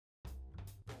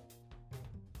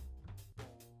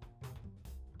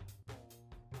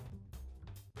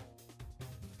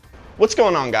What's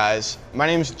going on, guys? My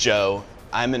name's Joe.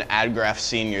 I'm an AdGraph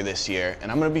senior this year,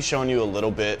 and I'm going to be showing you a little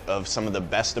bit of some of the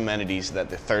best amenities that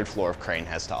the third floor of Crane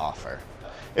has to offer.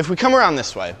 If we come around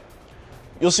this way,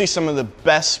 you'll see some of the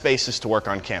best spaces to work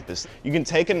on campus. You can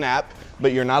take a nap,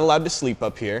 but you're not allowed to sleep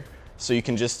up here, so you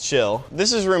can just chill.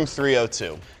 This is room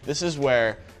 302. This is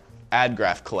where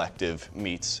AdGraph Collective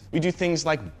meets. We do things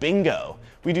like bingo.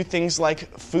 We do things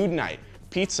like food night,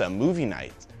 pizza, movie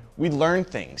night. We learn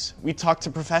things. We talk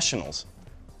to professionals.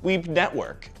 We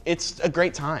network. It's a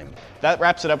great time. That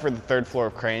wraps it up for the third floor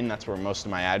of Crane. That's where most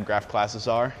of my AdGraph classes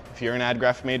are. If you're an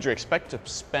AdGraph major, expect to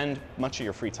spend much of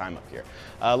your free time up here.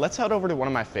 Let's head over to one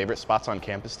of my favorite spots on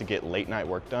campus to get late night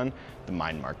work done, the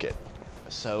Mind Market.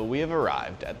 So we have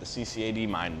arrived at the CCAD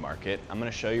Mind Market. I'm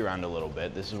gonna show you around a little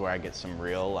bit. This is where I get some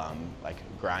real like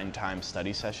grind time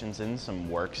study sessions in, some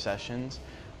work sessions.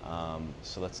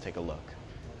 So let's take a look.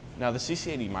 Now the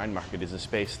CCAD Mind Market is a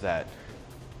space that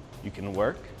you can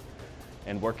work,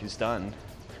 and work is done,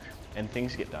 and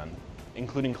things get done,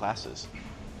 including classes.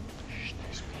 Shh,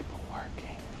 there's people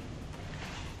working.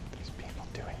 There's people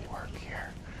doing work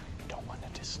here. You don't want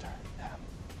to disturb them.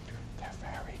 They're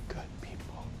very good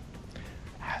people,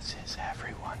 as is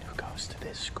everyone who goes to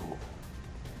this school,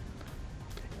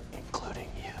 including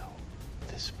you.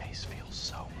 This space feels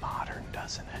so modern,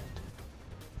 doesn't it?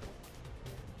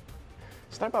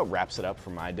 So that about wraps it up for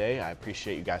my day. I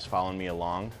appreciate you guys following me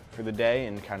along for the day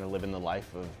and kind of living the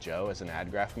life of Joe as an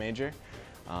AdGraph major.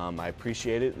 I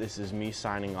appreciate it. This is me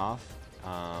signing off.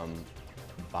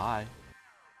 Bye.